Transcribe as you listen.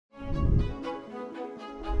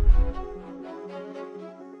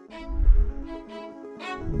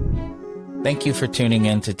Thank you for tuning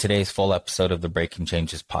in to today's full episode of the Breaking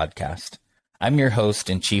Changes podcast. I'm your host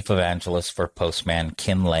and chief evangelist for Postman,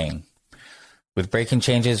 Kin Lane. With Breaking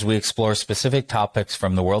Changes, we explore specific topics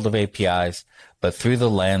from the world of APIs, but through the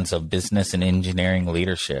lens of business and engineering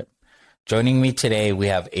leadership. Joining me today, we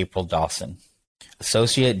have April Dawson,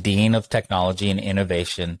 Associate Dean of Technology and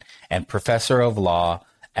Innovation and Professor of Law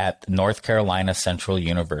at North Carolina Central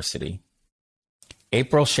University.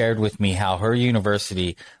 April shared with me how her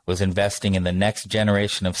university was investing in the next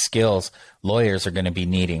generation of skills lawyers are going to be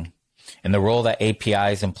needing, and the role that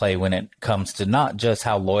APIs in play when it comes to not just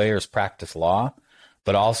how lawyers practice law,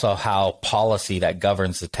 but also how policy that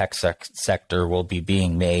governs the tech sector will be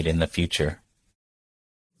being made in the future.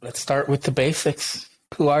 Let's start with the basics.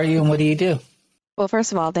 Who are you and what do you do? Well,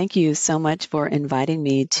 first of all, thank you so much for inviting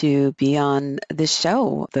me to be on this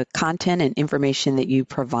show. The content and information that you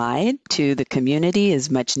provide to the community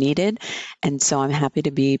is much needed, and so I'm happy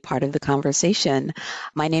to be part of the conversation.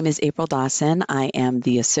 My name is April Dawson. I am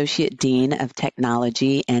the Associate Dean of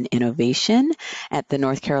Technology and Innovation at the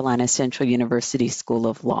North Carolina Central University School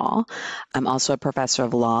of Law. I'm also a professor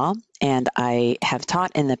of law, and I have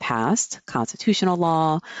taught in the past constitutional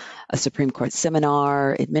law, a Supreme Court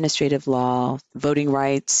seminar, administrative law, voting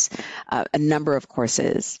rights, a number of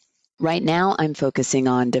courses. Right now, I'm focusing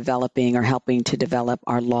on developing or helping to develop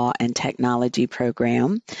our law and technology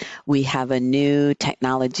program. We have a new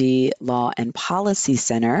technology, law, and policy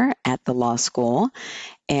center at the law school.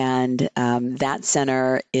 And that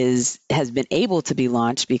center has been able to be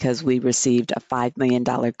launched because we received a $5 million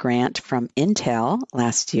grant from Intel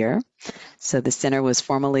last year. So the center was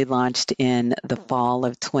formally launched in the fall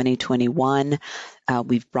of 2021.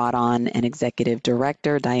 We've brought on an executive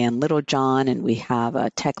director, Diane Littlejohn, and we have a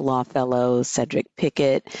tech law fellow, Cedric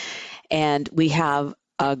Pickett. And we have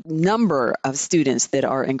a number of students that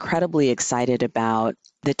are incredibly excited about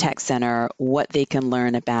the Tech Center, what they can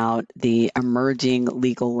learn about the emerging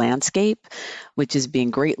legal landscape, which is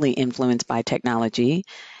being greatly influenced by technology.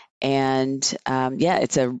 And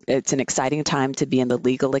it's an exciting time to be in the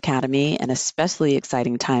Legal Academy, and especially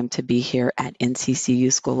exciting time to be here at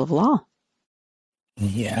NCCU School of Law.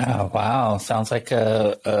 Yeah, wow. Sounds like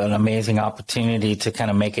an amazing opportunity to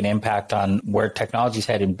kind of make an impact on where technology is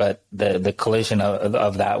headed, but the collision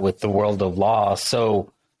of that with the world of law.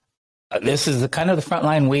 So this is the kind of the front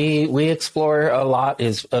line we explore a lot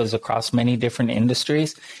is across many different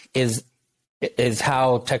industries is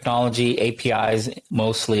how technology APIs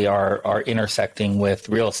mostly are intersecting with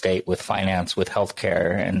real estate, with finance, with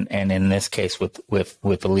healthcare, and in this case with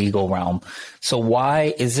the legal realm. So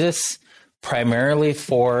why is this primarily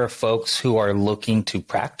for folks who are looking to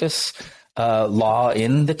practice law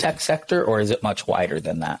in the tech sector, or is it much wider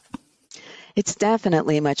than that? It's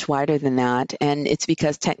definitely much wider than that, and it's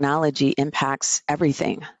because technology impacts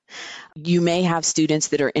everything. You may have students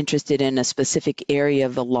that are interested in a specific area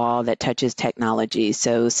of the law that touches technology,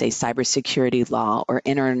 so say cybersecurity law or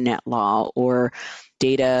internet law or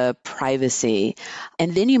data privacy.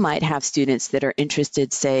 And then you might have students that are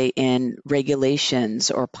interested, say, in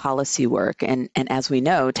regulations or policy work. And as we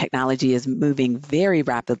know, technology is moving very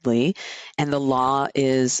rapidly, and the law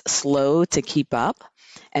is slow to keep up.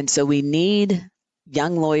 And so we need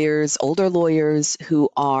young lawyers, older lawyers who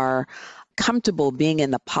are comfortable being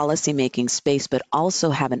in the policymaking space, but also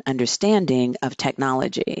have an understanding of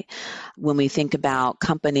technology. When we think about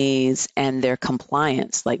companies and their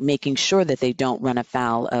compliance, like making sure that they don't run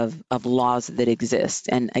afoul of laws that exist.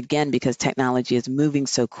 And again, because technology is moving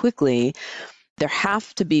so quickly, there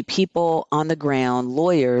have to be people on the ground,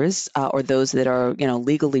 lawyers, or those that are,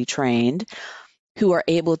 legally trained, who are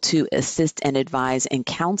able to assist and advise and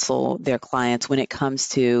counsel their clients when it comes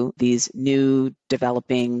to these new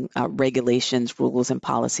developing regulations, rules, and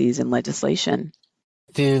policies and legislation.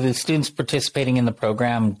 Do the students participating in the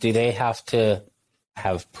program, do they have to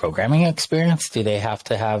have programming experience? Do they have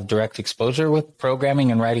to have direct exposure with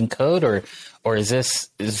programming and writing code, or is this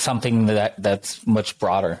something that's much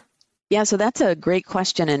broader? Yeah, so that's a great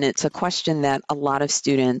question, and it's a question that a lot of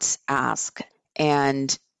students ask.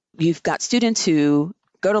 And you've got students who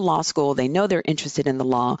go to law school, they know they're interested in the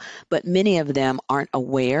law, but many of them aren't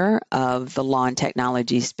aware of the law and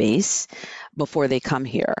technology space before they come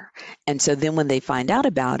here. And so then when they find out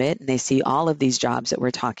about it and they see all of these jobs that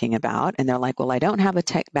we're talking about, and they're like, well, I don't have a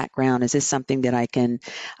tech background. Is this something that I can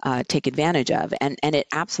take advantage of? And it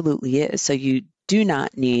absolutely is. So you do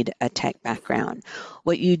not need a tech background.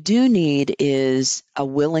 What you do need is a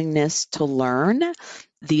willingness to learn,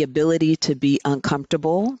 the ability to be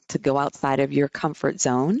uncomfortable, to go outside of your comfort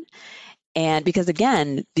zone, And because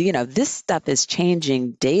again, this stuff is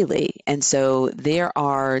changing daily. And so there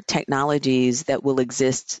are technologies that will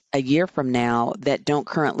exist a year from now that don't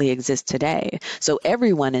currently exist today. So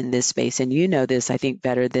everyone in this space, and this, I think,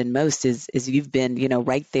 better than most, is you've been,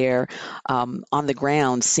 right there on the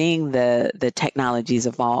ground seeing the technologies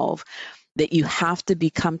evolve, that you have to be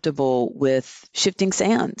comfortable with shifting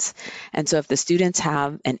sands. And so if the students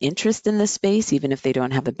have an interest in this space, even if they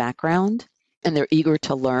don't have a background, and they're eager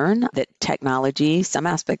to learn that technology, some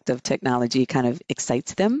aspect of technology kind of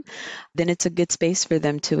excites them, then it's a good space for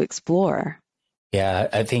them to explore. Yeah,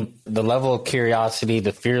 I think the level of curiosity,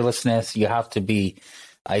 the fearlessness, you have to be,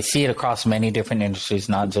 I see it across many different industries,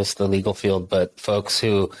 not just the legal field, but folks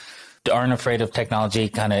who aren't afraid of technology,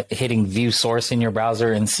 kind of hitting view source in your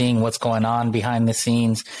browser and seeing what's going on behind the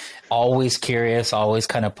scenes, always curious, always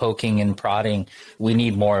kind of poking and prodding. We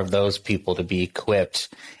need more of those people to be equipped.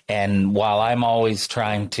 And while I'm always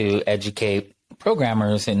trying to educate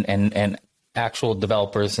programmers and actual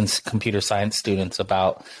developers and computer science students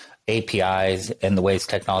about APIs and the ways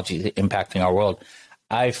technology is impacting our world,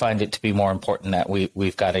 I find it to be more important that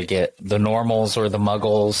we've got to get the normals or the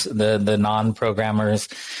muggles, the non-programmers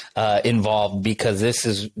involved, because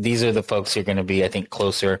these are the folks who are going to be, I think,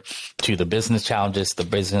 closer to the business challenges, the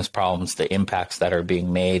business problems, the impacts that are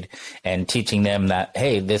being made, and teaching them that,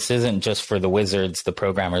 hey, this isn't just for the wizards, the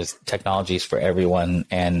programmers, technology is for everyone,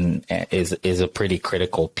 and is a pretty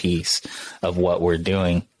critical piece of what we're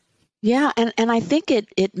doing. Yeah, and I think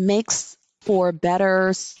it makes for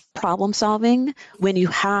better problem solving when you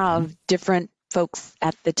have different folks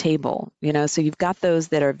at the table, so you've got those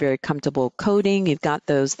that are very comfortable coding, you've got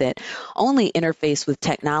those that only interface with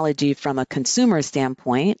technology from a consumer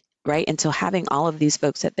standpoint, right? And so having all of these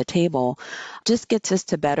folks at the table just gets us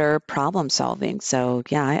to better problem solving. So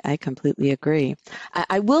yeah, I completely agree.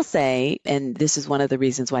 I will say, and this is one of the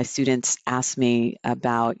reasons why students ask me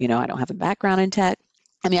about, I don't have a background in tech.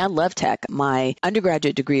 I mean, I love tech. My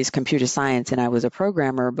undergraduate degree is computer science, and I was a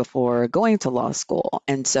programmer before going to law school.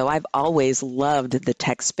 And so I've always loved the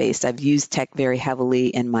tech space. I've used tech very heavily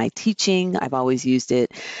in my teaching. I've always used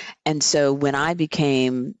it. And so when I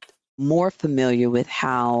became more familiar with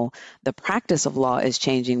how the practice of law is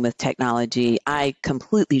changing with technology, I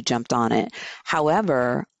completely jumped on it.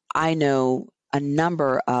 However, I know a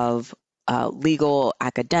number of legal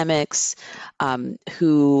academics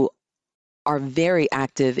who are very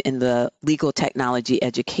active in the legal technology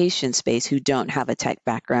education space who don't have a tech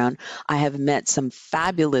background. I have met some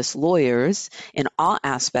fabulous lawyers in all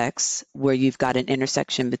aspects where you've got an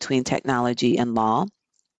intersection between technology and law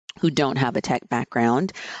who don't have a tech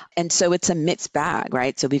background. And so it's a mixed bag,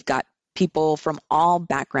 right? So we've got people from all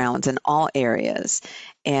backgrounds and all areas.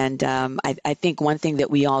 And I think one thing that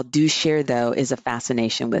we all do share, though, is a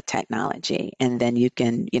fascination with technology. And then you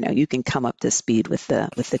can come up to speed with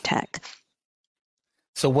the tech.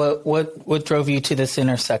 So what drove you to this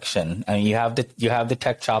intersection? I mean, you have the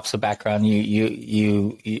tech chops, the background.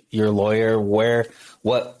 You're a lawyer.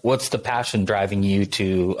 What's the passion driving you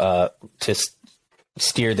to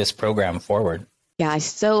steer this program forward? Yeah, I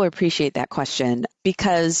so appreciate that question,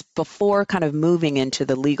 because before kind of moving into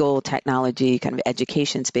the legal technology kind of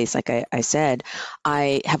education space, like I said,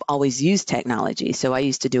 I have always used technology. So I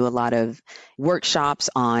used to do a lot of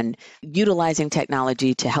workshops on utilizing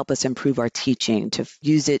technology to help us improve our teaching, to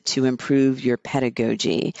use it to improve your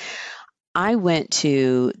pedagogy. I went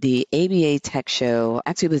to the ABA Tech Show,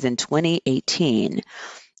 actually it was in 2018,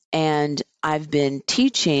 and I've been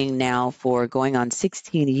teaching now for going on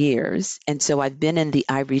 16 years. And so I've been in the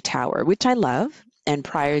ivory tower, which I love. And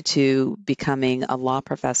prior to becoming a law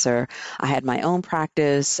professor, I had my own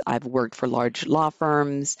practice. I've worked for large law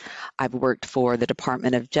firms. I've worked for the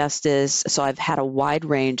Department of Justice. So I've had a wide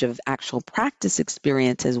range of actual practice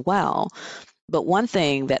experience as well. But one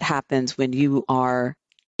thing that happens when you are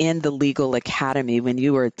in the legal academy, when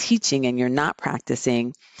you are teaching and you're not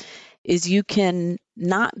practicing, is you can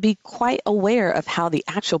not be quite aware of how the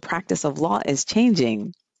actual practice of law is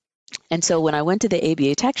changing. And so when I went to the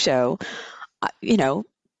ABA Tech Show,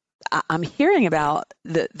 I'm hearing about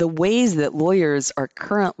the ways that lawyers are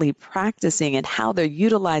currently practicing and how they're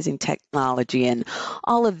utilizing technology and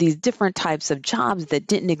all of these different types of jobs that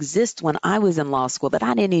didn't exist when I was in law school that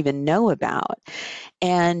I didn't even know about.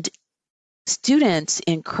 And students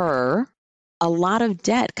incur a lot of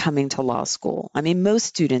debt coming to law school. I mean, most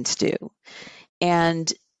students do.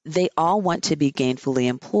 And they all want to be gainfully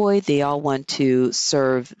employed. They all want to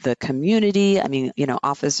serve the community. I mean,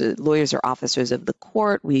 lawyers are officers of the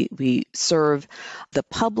court. We serve the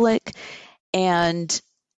public. And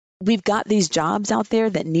we've got these jobs out there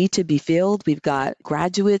that need to be filled. We've got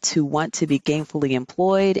graduates who want to be gainfully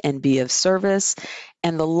employed and be of service.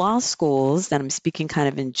 And the law schools, and I'm speaking kind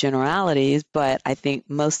of in generalities, but I think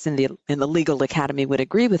most in the legal academy would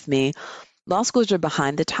agree with me, law schools are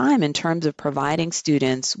behind the time in terms of providing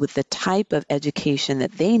students with the type of education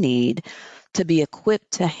that they need to be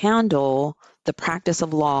equipped to handle the practice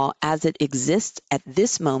of law as it exists at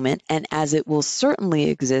this moment and as it will certainly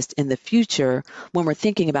exist in the future when we're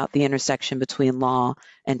thinking about the intersection between law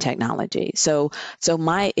and technology. So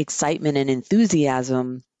my excitement and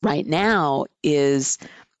enthusiasm right now is,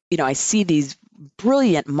 I see these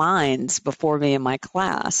brilliant minds before me in my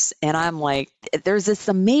class, and I'm like, there's this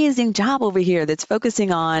amazing job over here that's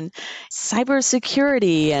focusing on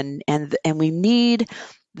cybersecurity, and we need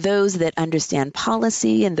those that understand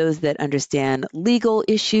policy and those that understand legal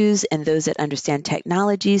issues and those that understand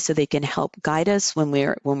technology so they can help guide us when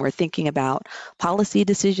we're thinking about policy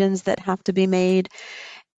decisions that have to be made.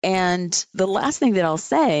 And the last thing that I'll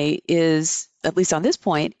say is, at least on this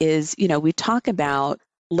point, is, we talk about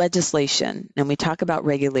legislation and we talk about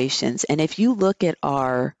regulations. And if you look at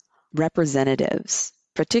our representatives,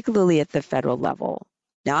 particularly at the federal level,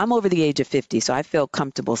 now I'm over the age of 50, so I feel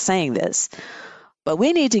comfortable saying this, but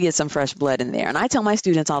we need to get some fresh blood in there. And I tell my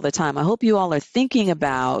students all the time, I hope you all are thinking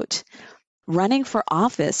about running for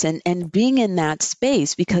office and being in that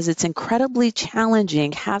space, because it's incredibly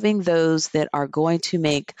challenging having those that are going to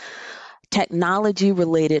make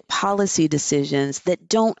technology-related policy decisions that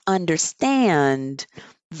don't understand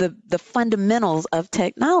the fundamentals of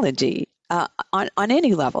technology on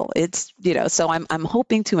any level. It's, so I'm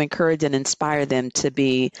hoping to encourage and inspire them to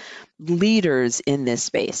be leaders in this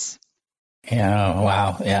space. Yeah.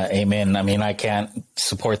 Wow. Yeah. Amen. I mean, I can't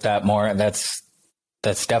support that more. That's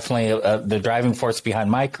definitely the driving force behind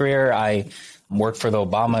my career. I worked for the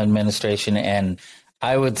Obama administration, and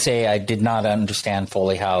I would say I did not understand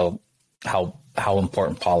fully how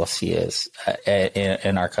important policy is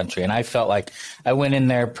in our country. And I felt like I went in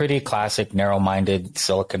there pretty classic, narrow-minded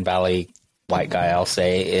Silicon Valley white guy, I'll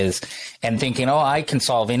say, and thinking, I can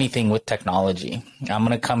solve anything with technology. I'm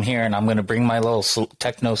going to come here and I'm going to bring my little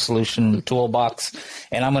techno solution toolbox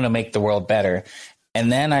and I'm going to make the world better.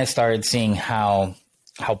 And then I started seeing how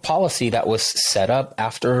policy that was set up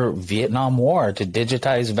after Vietnam War to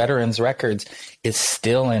digitize veterans' records is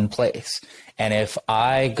still in place. And if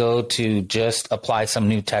I go to just apply some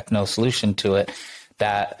new techno solution to it,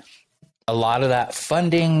 that a lot of that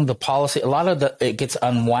funding, the policy, it gets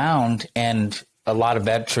unwound, and a lot of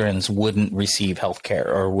veterans wouldn't receive health care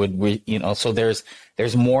or so there's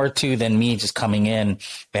more to than me just coming in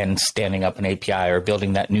and standing up an API or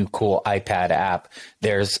building that new cool iPad app.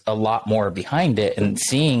 There's a lot more behind it, and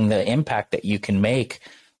seeing the impact that you can make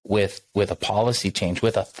with a policy change,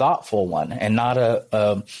 with a thoughtful one, and not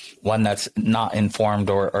a one that's not informed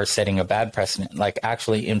or setting a bad precedent, like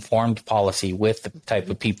actually informed policy with the type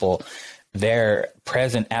of people they're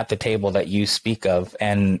present at the table that you speak of,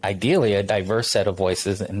 and ideally a diverse set of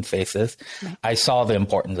voices and faces. Right. I saw the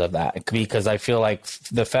importance of that, because I feel like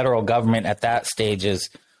the federal government at that stage is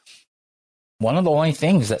one of the only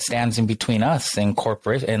things that stands in between us and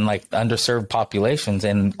corporate and like underserved populations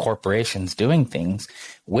and corporations doing things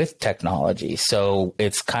with technology. So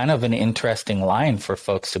it's kind of an interesting line for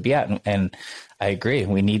folks to be at. And I agree.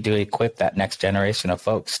 We need to equip that next generation of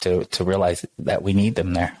folks to realize that we need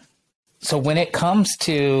them there. So when it comes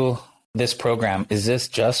to this program, is this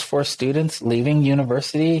just for students leaving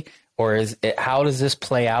university, or how does this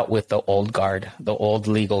play out with the old guard, the old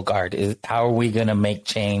legal guard? How are we going to make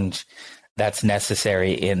change that's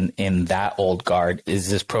necessary in that old guard?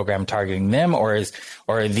 Is this program targeting them, or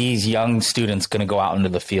are these young students going to go out into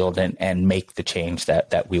the field and make the change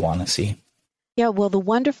that we want to see? Yeah, well, the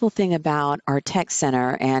wonderful thing about our tech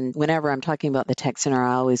center, and whenever I'm talking about the tech center,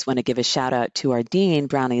 I always want to give a shout out to our dean,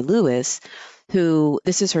 Brownie Lewis, who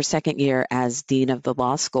this is her second year as dean of the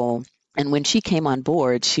law school. And when she came on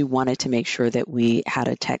board, she wanted to make sure that we had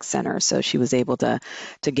a tech center. So she was able to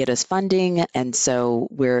get us funding. And so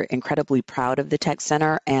we're incredibly proud of the tech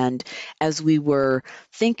center. And as we were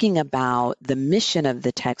thinking about the mission of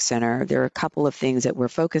the tech center, there are a couple of things that we're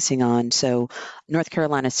focusing on. So North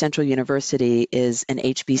Carolina Central University is an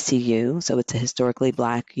HBCU, so it's a historically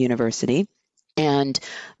Black university. And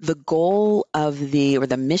the goal of the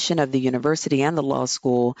mission of the university and the law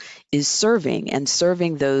school is serving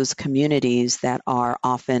those communities that are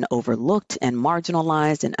often overlooked and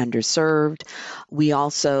marginalized and underserved. We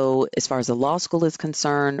also, as far as the law school is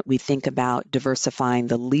concerned, we think about diversifying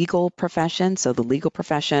the legal profession. So the legal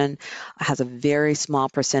profession has a very small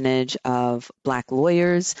percentage of Black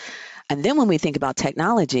lawyers. And then when we think about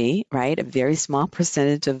technology, right, a very small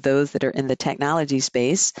percentage of those that are in the technology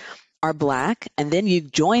space are Black, and then you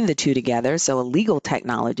join the two together, so a legal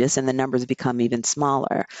technologist, and the numbers become even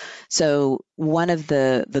smaller. So one of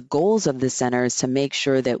the goals of the center is to make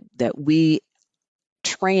sure that we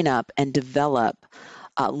train up and develop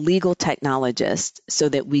legal technologists so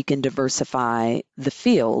that we can diversify the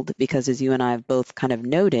field, because as you and I have both kind of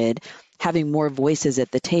noted, having more voices at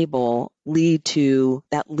the table leads to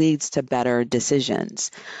better decisions.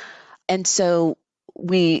 And so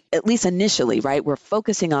we, at least initially, right, we're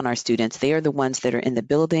focusing on our students. They are the ones that are in the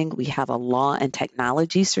building. We have a law and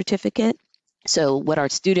technology certificate. So what our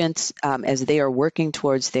students, as they are working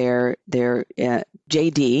towards their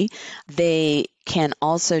JD, they can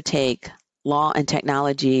also take law and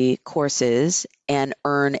technology courses and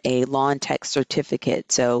earn a law and tech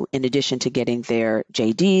certificate. So in addition to getting their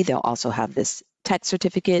JD, they'll also have this tech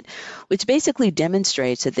certificate, which basically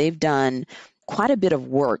demonstrates that they've done quite a bit of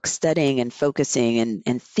work studying and focusing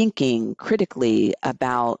and thinking critically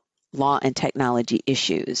about law and technology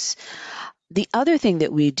issues. The other thing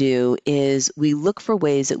that we do is we look for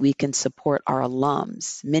ways that we can support our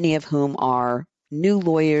alums, many of whom are new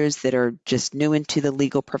lawyers that are just new into the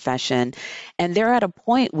legal profession, and they're at a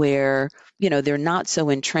point where, they're not so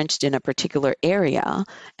entrenched in a particular area,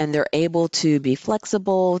 and they're able to be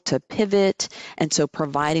flexible, to pivot, and so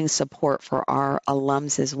providing support for our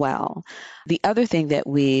alums as well. The other thing that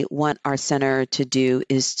we want our center to do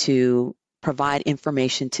is to provide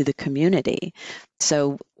information to the community.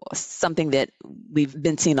 So something that we've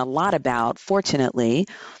been seeing a lot about, fortunately,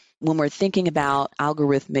 when we're thinking about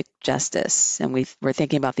algorithmic justice, and we're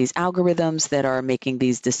thinking about these algorithms that are making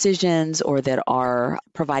these decisions or that are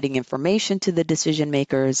providing information to the decision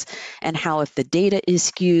makers, and how if the data is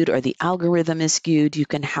skewed or the algorithm is skewed, you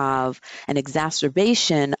can have an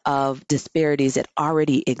exacerbation of disparities that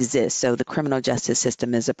already exist. So the criminal justice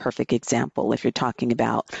system is a perfect example. If you're talking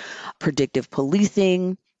about predictive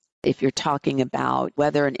policing, if you're talking about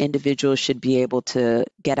whether an individual should be able to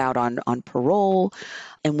get out on parole,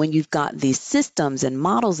 and when you've got these systems and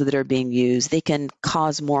models that are being used, they can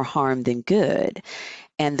cause more harm than good.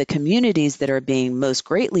 And the communities that are being most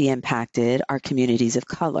greatly impacted are communities of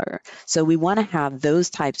color. So we want to have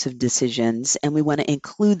those types of decisions, and we want to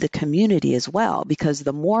include the community as well, because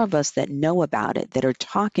the more of us that know about it, that are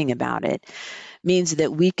talking about it, means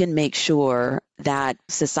that we can make sure that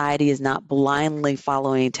society is not blindly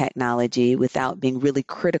following technology without being really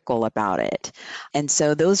critical about it. And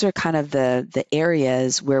so those are kind of the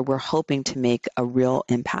areas where we're hoping to make a real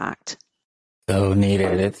impact. So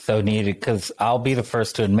needed. It's so needed, because I'll be the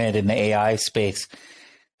first to admit, in the AI space,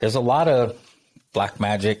 there's a lot of black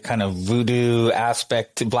magic, kind of voodoo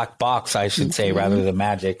aspect to black box, I should say, rather than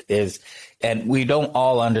magic is. And we don't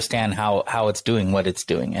all understand how it's doing what it's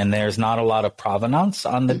doing. And there's not a lot of provenance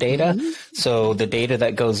on the data. So the data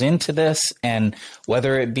that goes into this, and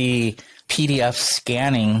whether it be PDF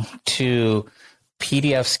scanning to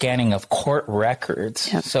PDF scanning of court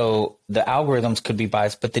records. Yep. So the algorithms could be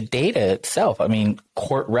biased, but the data itself,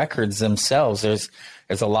 court records themselves,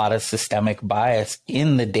 there's a lot of systemic bias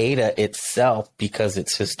in the data itself because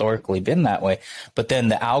it's historically been that way. But then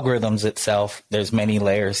the algorithms itself, there's many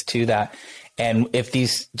layers to that. And if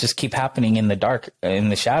these just keep happening in the dark, in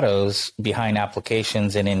the shadows, behind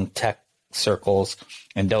applications and in tech circles,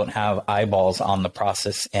 and don't have eyeballs on the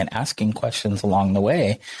process and asking questions along the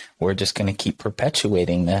way, we're just going to keep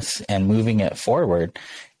perpetuating this and moving it forward.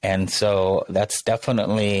 And so that's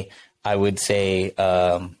definitely, I would say,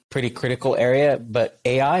 pretty critical area. But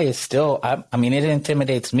AI is still, it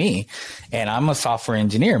intimidates me. And I'm a software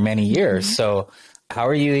engineer many years. So how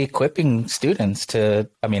are you equipping students to,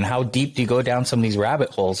 how deep do you go down some of these rabbit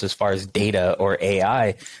holes as far as data or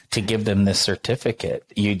AI to give them this certificate?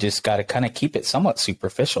 You just got to kind of keep it somewhat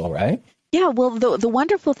superficial, right? Yeah, well, the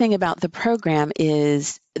wonderful thing about the program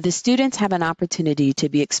is the students have an opportunity to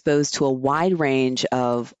be exposed to a wide range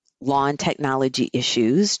of law and technology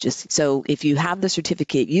issues. Just so if you have the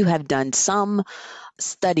certificate, you have done some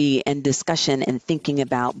study and discussion and thinking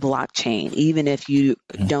about blockchain, even if you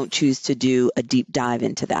don't choose to do a deep dive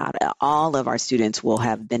into that. All of our students will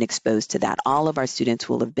have been exposed to that. All of our students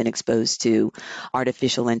will have been exposed to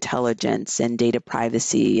artificial intelligence and data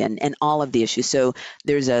privacy and all of the issues. So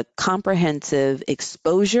there's a comprehensive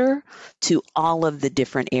exposure to all of the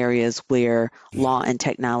different areas where law and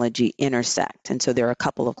technology intersect. And so there are a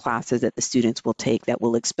couple of classes that the students will take that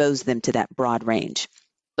will expose them to that broad range.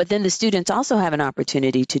 But then the students also have an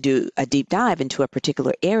opportunity to do a deep dive into a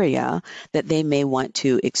particular area that they may want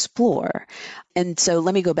to explore. And so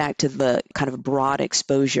let me go back to the kind of broad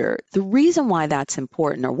exposure. The reason why that's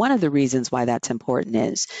important, or one of the reasons why that's important,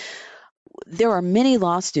 is there are many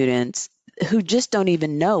law students who just don't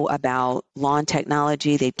even know about law and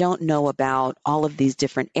technology. They don't know about all of these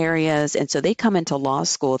different areas. And so they come into law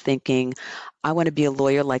school thinking, I want to be a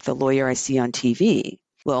lawyer like the lawyer I see on TV.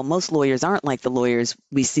 Well, most lawyers aren't like the lawyers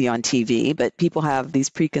we see on TV, but people have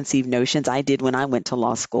these preconceived notions. I did when I went to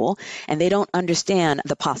law school, and they don't understand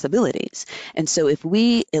the possibilities. And so if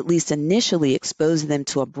we at least initially expose them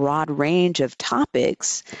to a broad range of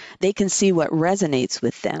topics, they can see what resonates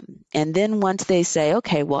with them. And then once they say,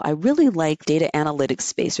 okay, well, I really like data analytics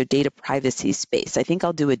space or data privacy space, I think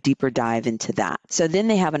I'll do a deeper dive into that. So then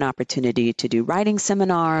they have an opportunity to do writing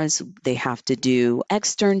seminars. They have to do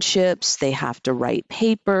externships. They have to write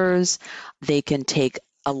papers, they can take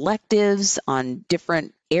electives on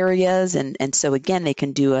different areas, and so again, they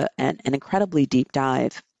can do an incredibly deep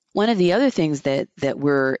dive. One of the other things that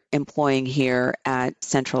we're employing here at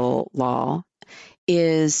Central Law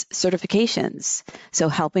is certifications. So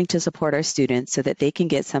helping to support our students so that they can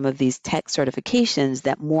get some of these tech certifications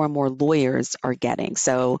that more and more lawyers are getting.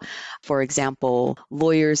 So, for example,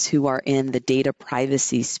 lawyers who are in the data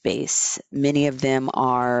privacy space, many of them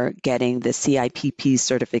are getting the CIPP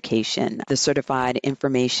certification, the Certified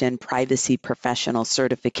Information Privacy Professional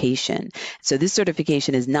certification. So this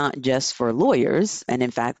certification is not just for lawyers, and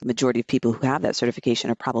in fact, the majority of people who have that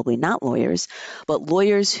certification are probably not lawyers, but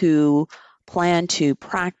lawyers who plan to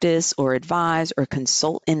practice or advise or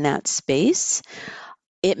consult in that space,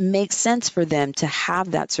 it makes sense for them to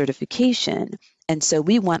have that certification. And so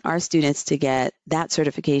we want our students to get that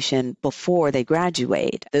certification before they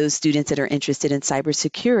graduate. Those students that are interested in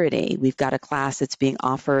cybersecurity, we've got a class that's being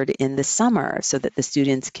offered in the summer so that the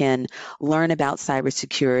students can learn about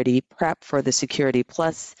cybersecurity, prep for the Security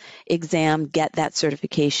Plus exam, get that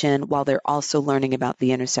certification while they're also learning about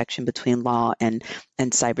the intersection between law and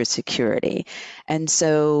cybersecurity. And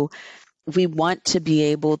so we want to be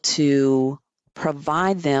able to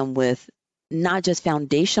provide them with not just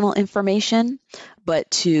foundational information,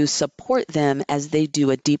 but to support them as they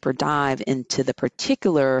do a deeper dive into the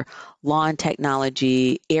particular law and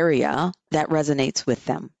technology area that resonates with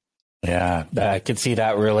them. Yeah, I could see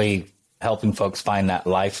that really helping folks find that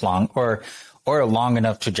lifelong or a long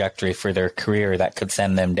enough trajectory for their career that could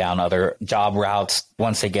send them down other job routes.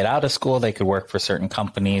 Once they get out of school, they could work for certain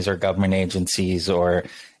companies or government agencies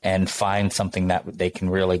and find something that they can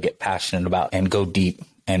really get passionate about and go deep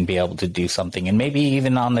and be able to do something. And maybe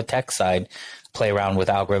even on the tech side, play around with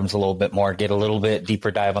algorithms a little bit more, get a little bit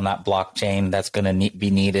deeper dive on that blockchain that's going to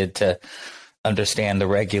be needed to understand the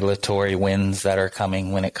regulatory wins that are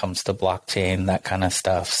coming when it comes to blockchain, that kind of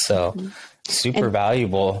stuff. So super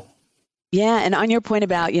valuable. Yeah. And on your point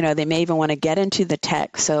about, they may even want to get into the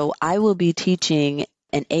tech. So I will be teaching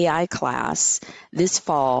an AI class this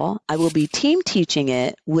fall. I will be team teaching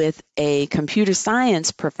it with a computer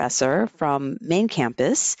science professor from main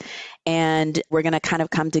campus, and we're going to kind of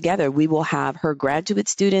come together. We will have her graduate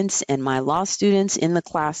students and my law students in the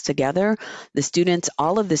class together. The students,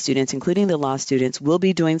 all of the students, including the law students, will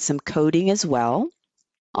be doing some coding as well.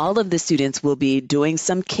 All of the students will be doing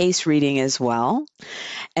some case reading as well.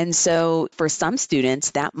 And so for some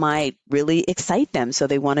students, that might really excite them. So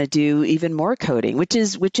they want to do even more coding, which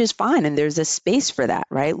is fine. And there's a space for that,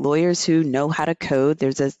 right? Lawyers who know how to code,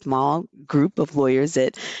 there's a small group of lawyers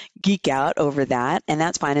that geek out over that, and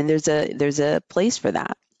that's fine. And there's a place for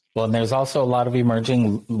that. Well, and there's also a lot of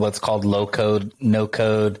emerging what's called low code, no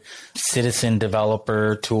code, citizen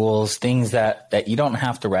developer tools, things that you don't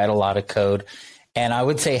have to write a lot of code. And I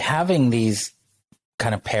would say having these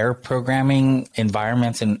kind of pair programming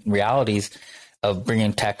environments and realities of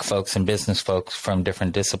bringing tech folks and business folks from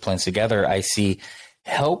different disciplines together, I see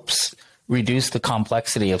helps reduce the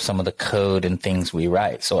complexity of some of the code and things we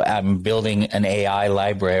write. So I'm building an AI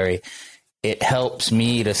library. It helps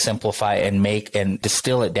me to simplify and make and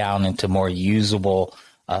distill it down into more usable,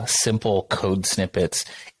 simple code snippets.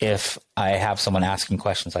 If I have someone asking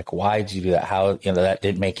questions like, why did you do that? How, that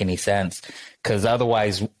didn't make any sense. Because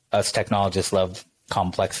otherwise, us technologists love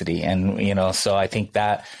complexity. And, so I think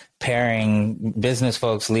that pairing business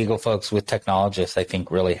folks, legal folks with technologists, I think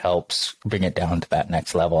really helps bring it down to that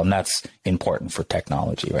next level. And that's important for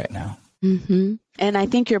technology right now. Mm-hmm. And I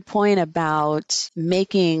think your point about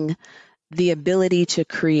making the ability to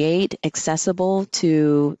create accessible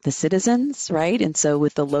to the citizens, right? And so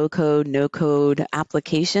with the low code, no code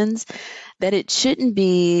applications, that it shouldn't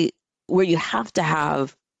be where you have to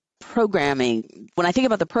have programming. When I think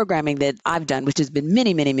about the programming that I've done, which has been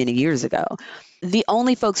many, many, many years ago, the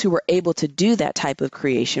only folks who were able to do that type of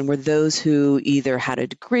creation were those who either had a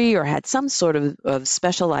degree or had some sort of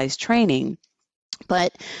specialized training.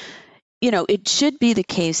 But, it should be the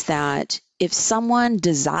case that if someone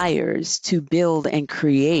desires to build and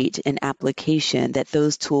create an application, that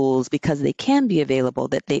those tools, because they can be available,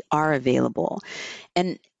 that they are available.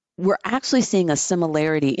 And we're actually seeing a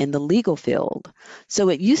similarity in the legal field. So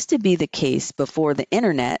it used to be the case before the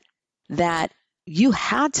internet that you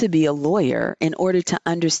had to be a lawyer in order to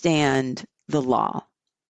understand the law,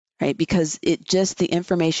 right? Because the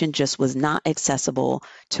information just was not accessible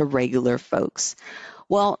to regular folks.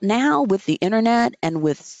 Well, now with the internet and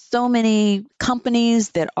with so many companies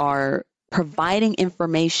that are providing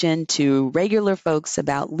information to regular folks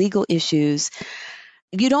about legal issues,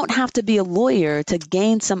 you don't have to be a lawyer to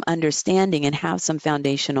gain some understanding and have some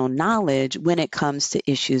foundational knowledge when it comes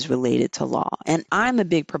to issues related to law. And I'm a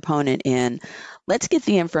big proponent in let's get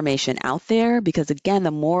the information out there, because again,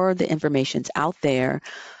 the more the information's out there,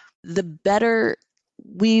 the better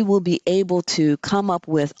we will be able to come up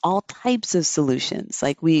with all types of solutions.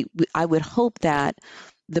 Like I would hope that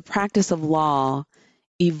the practice of law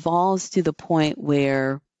evolves to the point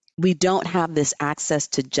where we don't have this access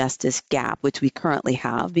to justice gap, which we currently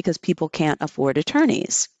have because people can't afford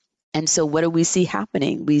attorneys. And so what do we see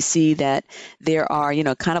happening? We see that there are,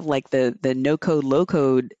 kind of like the no-code,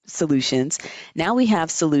 low-code solutions. Now we have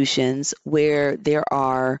solutions where there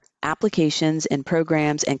are applications and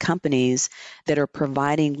programs and companies that are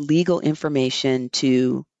providing legal information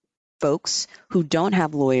to folks who don't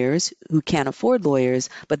have lawyers, who can't afford lawyers,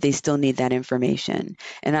 but they still need that information.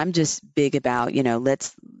 And I'm just big about,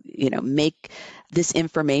 let's, make this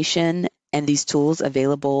information and these tools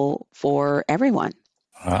available for everyone.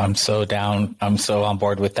 I'm so down. I'm so on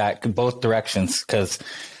board with that, both directions, because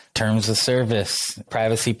terms of service,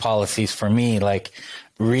 privacy policies, for me, like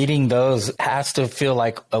reading those has to feel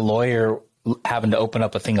like a lawyer having to open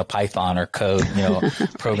up a thing of Python or code,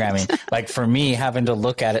 programming. Like for me, having to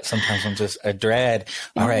look at it, sometimes I'm just a dread.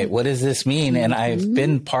 All right, what does this mean? And I've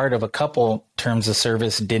been part of a couple terms of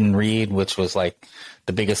service didn't read, which was like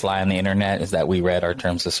the biggest lie on the internet, is that we read our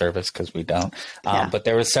terms of service, because we don't. But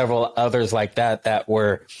there were several others like that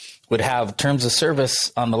would have terms of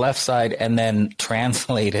service on the left side and then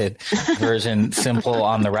translated version simple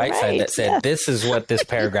on the right side that said, this is what this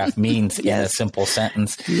paragraph means in a simple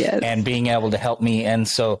sentence, and being able to help me. And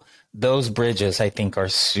so those bridges, I think, are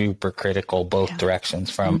super critical, both directions,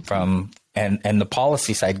 from and the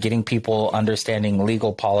policy side, getting people understanding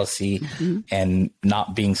legal policy and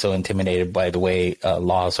not being so intimidated by the way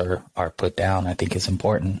laws are put down, I think is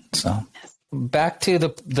important. So back to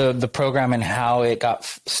the program and how it got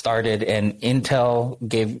started, and Intel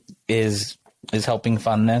is helping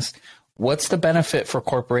fund this. What's the benefit for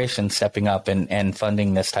corporations stepping up and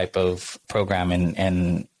funding this type of program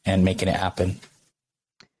and making it happen?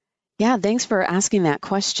 Yeah, thanks for asking that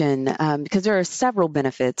question, because there are several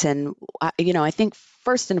benefits. And, I think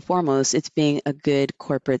first and foremost, it's being a good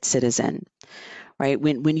corporate citizen, right?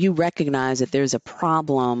 When you recognize that there's a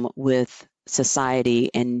problem with society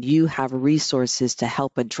and you have resources to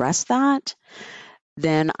help address that,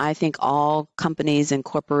 then I think all companies and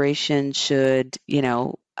corporations should,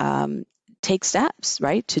 take steps,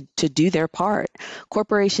 right, to do their part.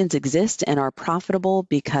 Corporations exist and are profitable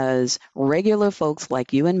because regular folks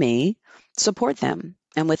like you and me support them.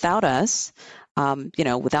 And without us,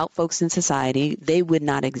 without folks in society, they would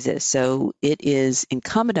not exist. So it is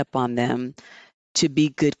incumbent upon them to be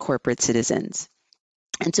good corporate citizens.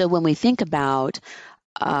 And so when we think about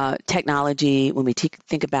technology, when we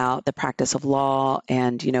think about the practice of law,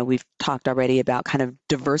 and, we've talked already about kind of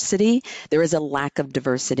diversity, there is a lack of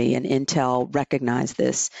diversity, and Intel recognized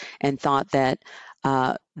this and thought that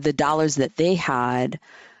the dollars that they had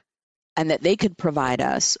and that they could provide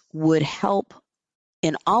us would help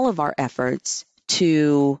in all of our efforts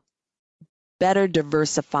to better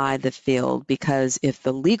diversify the field. Because if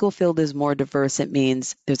the legal field is more diverse, it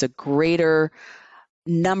means there's a greater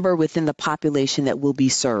number within the population that will be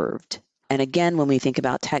served. And again, when we think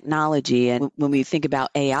about technology and when we think about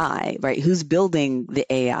AI, right, who's building the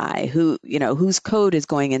AI, whose code is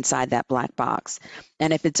going inside that black box?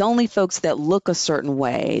 And if it's only folks that look a certain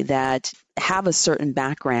way, that have a certain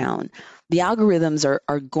background, the algorithms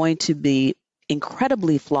are going to be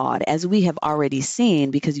incredibly flawed, as we have already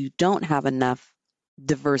seen, because you don't have enough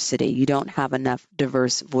diversity. You don't have enough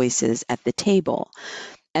diverse voices at the table.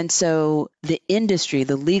 And so the industry,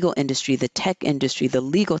 the legal industry, the tech industry, the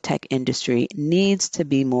legal tech industry needs to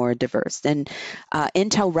be more diverse. And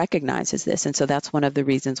Intel recognizes this. And so that's one of the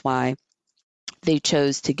reasons why they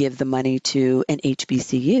chose to give the money to an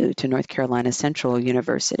HBCU, to North Carolina Central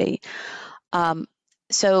University.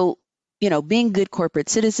 So, being good corporate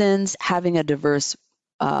citizens, having a diverse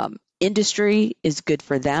industry is good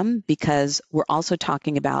for them, because we're also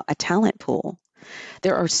talking about a talent pool.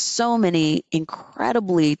 There are so many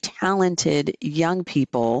incredibly talented young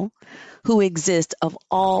people who exist of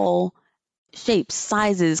all shapes,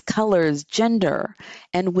 sizes, colors, gender.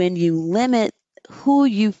 And when you limit who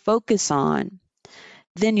you focus on,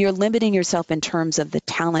 then you're limiting yourself in terms of the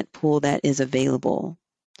talent pool that is available.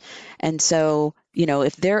 And so,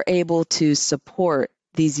 if they're able to support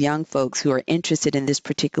these young folks who are interested in this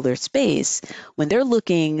particular space, when they're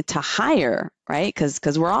looking to hire, right?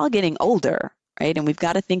 Because we're all getting older, right? And we've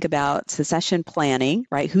got to think about succession planning,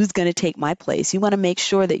 right? Who's going to take my place? You want to make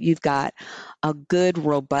sure that you've got a good,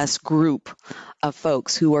 robust group of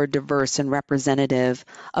folks who are diverse and representative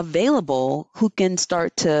available, who can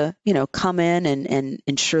start to, come in and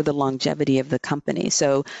ensure the longevity of the company.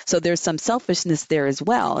 So there's some selfishness there as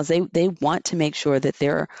well, as they want to make sure that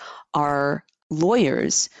there are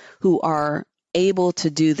lawyers who are able to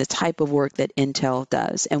do the type of work that Intel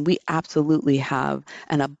does. And we absolutely have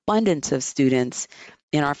an abundance of students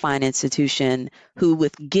in our fine institution who,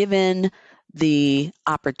 with given the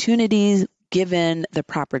opportunities, given the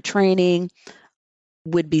proper training,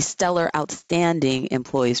 would be stellar, outstanding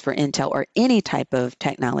employees for Intel or any type of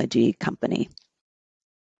technology company.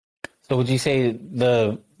 So would you say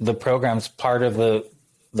the program's part of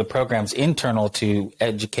the program's internal to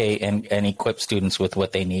educate and equip students with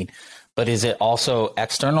what they need, but is it also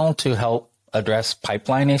external to help address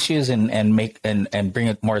pipeline issues and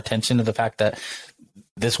bring more attention to the fact that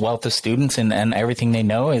this wealth of students and everything they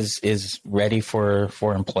know is ready for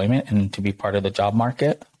employment and to be part of the job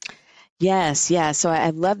market? Yes. So I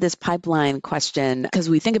love this pipeline question, because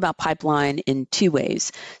we think about pipeline in two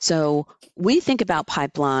ways. So we think about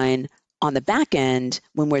pipeline on the back end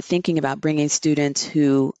when we're thinking about bringing students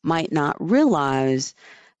who might not realize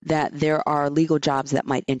that there are legal jobs that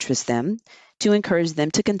might interest them, to encourage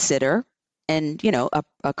them to consider and,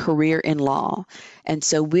 a career in law. And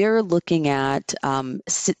so we're looking at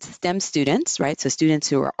STEM students, right? So students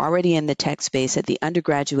who are already in the tech space at the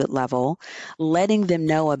undergraduate level, letting them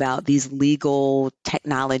know about these legal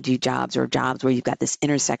technology jobs, or jobs where you've got this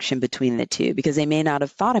intersection between the two, because they may not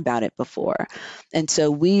have thought about it before. And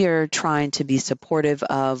so we are trying to be supportive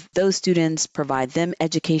of those students, provide them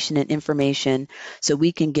education and information so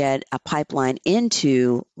we can get a pipeline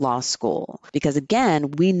into law school. Because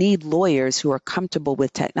again, we need lawyers who are comfortable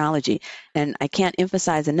with technology. And I can't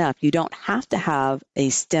emphasize enough, you don't have to have a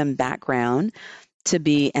STEM background to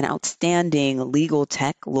be an outstanding legal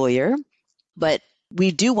tech lawyer, but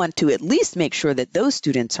we do want to at least make sure that those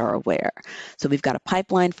students are aware. So we've got a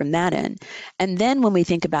pipeline from that end. And then when we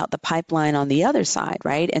think about the pipeline on the other side,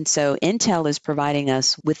 right? And so Intel is providing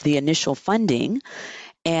us with the initial funding,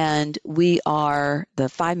 and the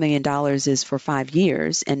 $5 million is for 5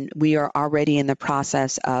 years, and we are already in the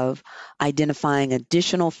process of identifying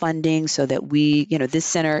additional funding so that this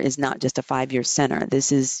center is not just a 5-year center.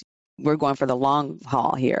 We're going for the long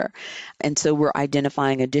haul here. And so we're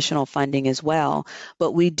identifying additional funding as well.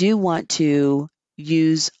 But we do want to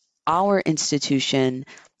use our institution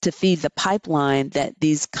to feed the pipeline that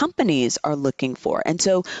these companies are looking for. And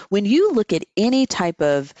so when you look at any type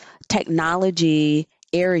of technology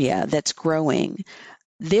area that's growing,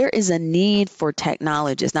 there is a need for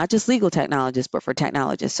technologists, not just legal technologists, but for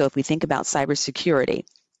technologists. So if we think about cybersecurity,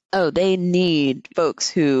 they need folks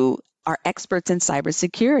who are experts in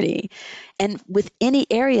cybersecurity. And with any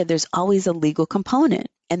area, there's always a legal component.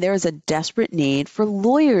 And there is a desperate need for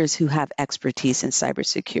lawyers who have expertise in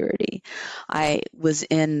cybersecurity. I was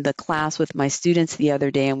in the class with my students the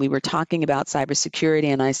other day, and we were talking about cybersecurity,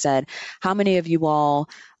 and I said, how many of you all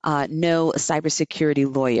know a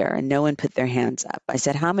cybersecurity lawyer? And no one put their hands up. I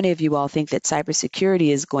said, how many of you all think that cybersecurity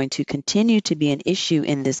is going to continue to be an issue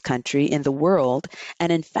in this country, in the world, and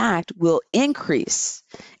in fact will increase?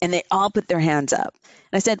 And they all put their hands up.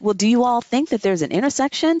 And I said, well, do you all think that there's an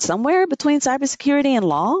intersection somewhere between cybersecurity and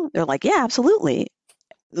law? They're like, yeah, absolutely.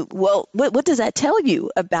 Well, what does that tell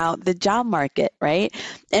you about the job market, right?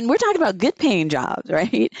 And we're talking about good paying jobs,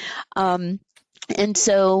 right? And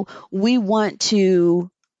so we want to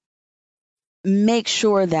make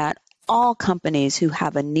sure that all companies who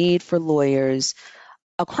have a need for lawyers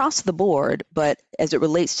across the board, but as it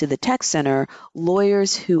relates to the tech center,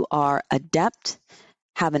 lawyers who are adept,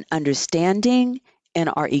 have an understanding, and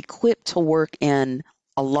are equipped to work in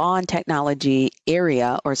a law and technology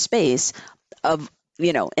area or space of,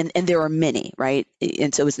 and there are many, right?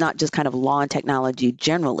 And so it's not just kind of law and technology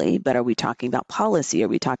generally, but are we talking about policy? Are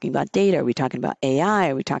we talking about data? Are we talking about AI?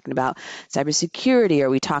 Are we talking about cybersecurity? Are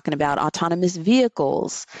we talking about autonomous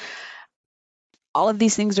vehicles? All of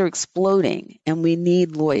these things are exploding, and we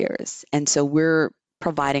need lawyers. And so we're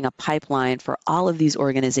providing a pipeline for all of these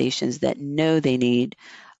organizations that know they need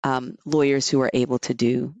lawyers who are able to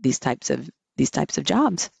do these types of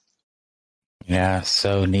jobs. Yeah,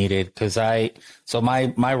 so needed. Because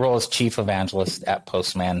my role as chief evangelist at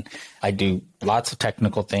Postman, I do lots of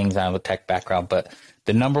technical things. I have a tech background, but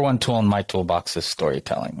the number one tool in my toolbox is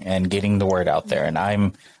storytelling and getting the word out there.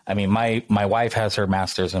 And my wife has her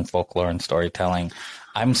master's in folklore and storytelling.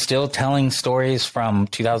 I'm still telling stories from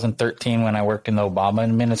 2013 when I worked in the Obama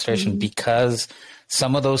administration, because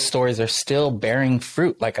some of those stories are still bearing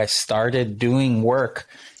fruit. Like, I started doing work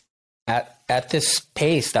at this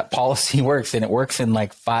pace that policy works, and it works in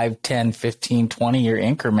like 5, 10, 15, 20-year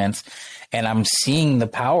increments. And I'm seeing the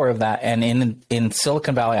power of that. And in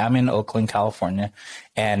Silicon Valley, I'm in Oakland, California.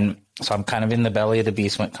 And so I'm kind of in the belly of the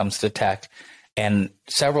beast when it comes to tech. And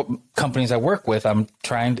several companies I work with, I'm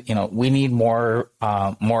trying to, we need more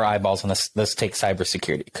eyeballs on this. Let's take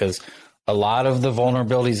cybersecurity, because a lot of the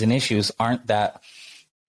vulnerabilities and issues aren't that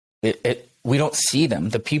we don't see them.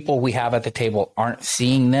 The people we have at the table aren't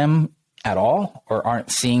seeing them at all, or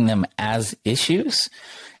aren't seeing them as issues.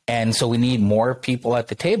 And so we need more people at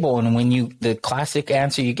the table. And the classic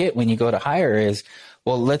answer you get when you go to hire is,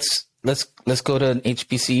 well, let's go to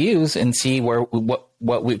HBCUs and see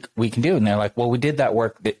what we can do. And they're like, well, we did that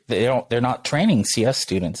work. They're not training CS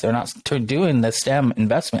students. They're not doing the STEM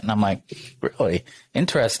investment. And I'm like, really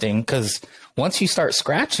interesting, because once you start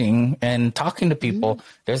scratching and talking to people,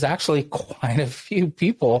 there's actually quite a few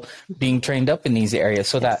people being trained up in these areas.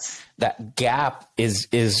 So that gap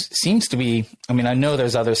seems to be, I know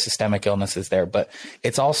there's other systemic illnesses there, but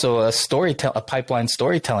it's also a pipeline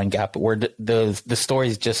storytelling gap where the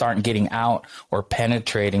stories just aren't getting out or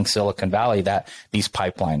penetrating Silicon Valley, that these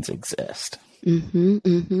pipelines exist.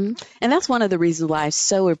 And that's one of the reasons why I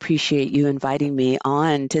so appreciate you inviting me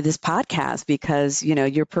on to this podcast, because,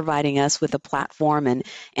 you're providing us with a platform and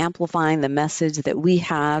amplifying the message that we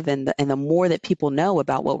have. And the more that people know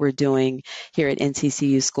about what we're doing here at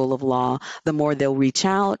NCCU School of Law, the more they'll reach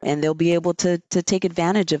out and they'll be able to take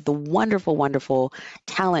advantage of the wonderful, wonderful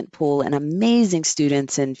talent pool and amazing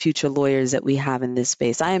students and future lawyers that we have in this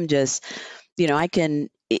space. I am just,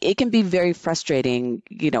 it can be very frustrating,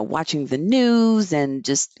 watching the news and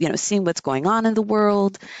just, seeing what's going on in the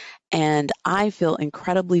world. And I feel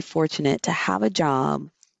incredibly fortunate to have a job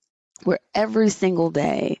where every single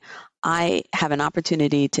day I have an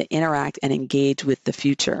opportunity to interact and engage with the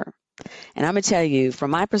future. And I'm going to tell you,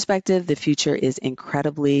 from my perspective, the future is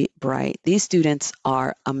incredibly bright. These students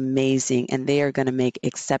are amazing, and they are going to make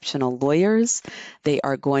exceptional lawyers. They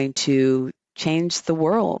are going to change the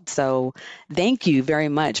world. So thank you very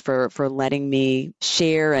much for letting me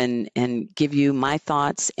share and give you my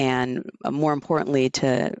thoughts, and more importantly,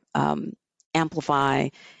 to amplify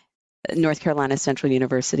North Carolina Central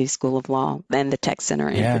University School of Law and the Tech Center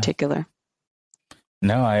in particular.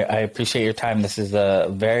 No, I appreciate your time. This is a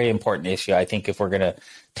very important issue. I think if we're going to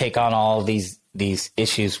take on all of these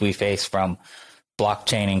issues we face, from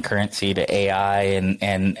blockchain and currency to AI,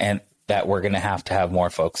 and that we're going to have more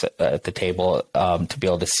folks at the table to be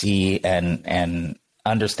able to see and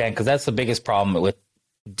understand, because that's the biggest problem with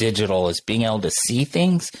digital, is being able to see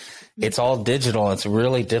things. It's all digital. It's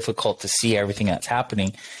really difficult to see everything that's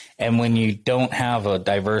happening. And when you don't have a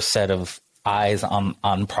diverse set of eyes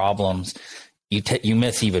on problems, you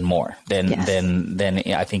miss even more than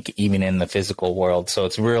I think even in the physical world. So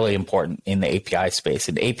it's really important in the API space.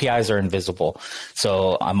 And APIs are invisible.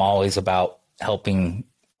 So I'm always about helping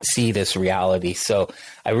see this reality. So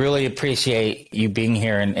I really appreciate you being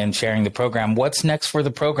here and sharing the program. What's next for the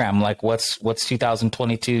program? Like, what's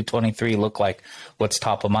 2022-23 look like? What's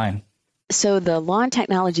top of mind? So the Law and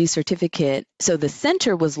Technology Certificate, so the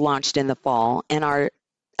center was launched in the fall, and our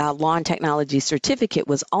Law and Technology certificate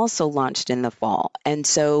was also launched in the fall. And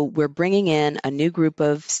so we're bringing in a new group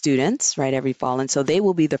of students, right, every fall. And so they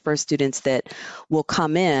will be the first students that will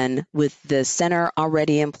come in with the center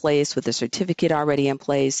already in place, with the certificate already in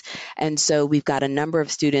place. And so we've got a number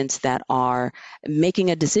of students that are making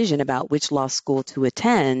a decision about which law school to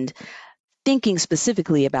attend, thinking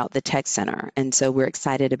specifically about the Tech Center. And so we're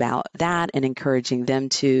excited about that and encouraging them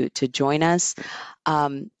to join us.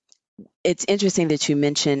 It's interesting that you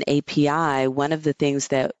mentioned API. One of the things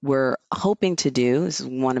that we're hoping to do, this is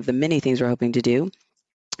one of the many things we're hoping to do,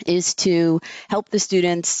 is to help the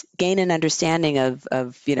students gain an understanding of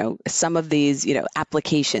some of these,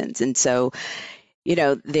 applications. And so,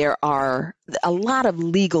 there are a lot of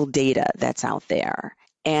legal data that's out there.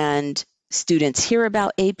 And students hear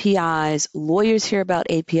about APIs, lawyers hear about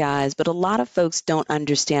APIs, but a lot of folks don't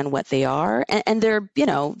understand what they are. And they're,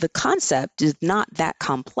 the concept is not that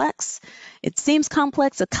complex. It seems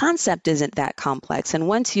complex. The concept isn't that complex. And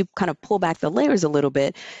once you kind of pull back the layers a little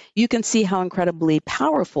bit, you can see how incredibly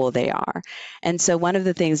powerful they are. And so one of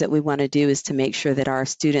the things that we want to do is to make sure that our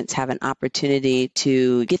students have an opportunity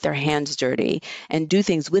to get their hands dirty and do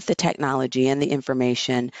things with the technology and the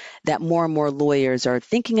information that more and more lawyers are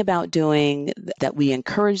thinking about doing, that we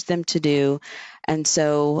encourage them to do. And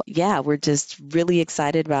so, we're just really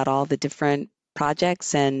excited about all the different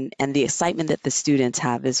projects and the excitement that the students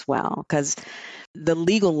have as well, because the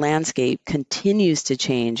legal landscape continues to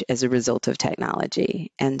change as a result of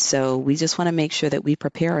technology. And so we just want to make sure that we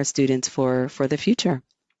prepare our students for the future.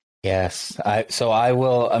 Yes. I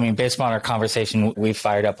will, based on our conversation, we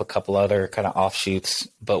fired up a couple other kind of offshoots,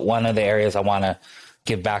 but one of the areas I want to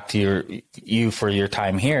give back to you for your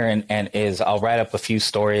time here and is I'll write up a few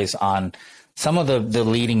stories on some of the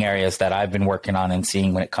leading areas that I've been working on and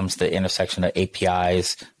seeing when it comes to the intersection of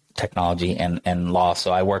APIs, technology, and law.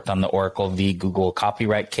 So I worked on the Oracle v. Google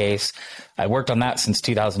copyright case. I worked on that since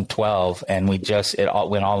 2012, and it all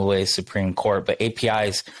went all the way to Supreme Court. But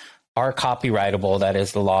APIs are copyrightable. That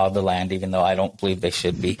is the law of the land, even though I don't believe they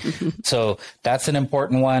should be. So that's an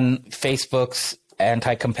important one. Facebook's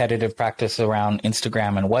anti-competitive practice around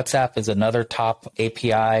Instagram and WhatsApp is another top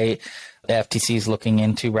API the FTC is looking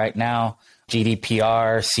into right now.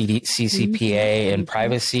 GDPR, CCPA, and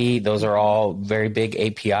privacy. Those are all very big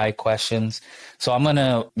API questions. So I'm going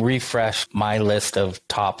to refresh my list of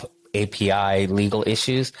top API legal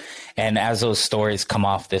issues. And as those stories come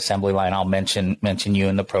off the assembly line, I'll mention you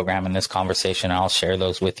in the program in this conversation. And I'll share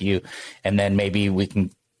those with you. And then maybe we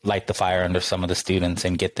can light the fire under some of the students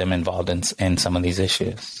and get them involved in some of these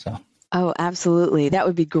issues. So. Oh, absolutely. That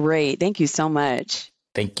would be great. Thank you so much.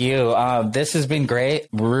 Thank you. This has been great.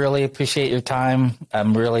 Really appreciate your time.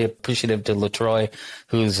 I'm really appreciative to LaTroy,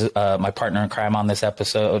 who's my partner in crime on this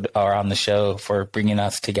episode or on the show, for bringing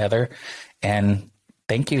us together. And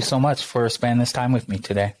thank you so much for spending this time with me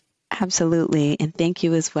today. Absolutely. And thank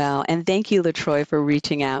you as well. And thank you, LaTroy, for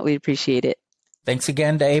reaching out. We appreciate it. Thanks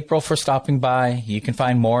again to April for stopping by. You can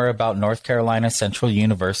find more about North Carolina Central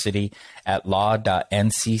University at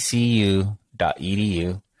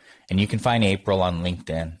law.nccu.edu. And you can find April on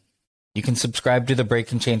LinkedIn. You can subscribe to the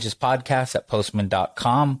Breaking Changes podcast at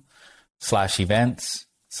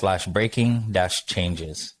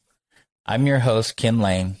postman.com/events/breaking-changes. I'm your host, Ken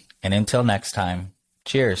Lane. And until next time,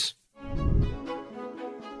 cheers.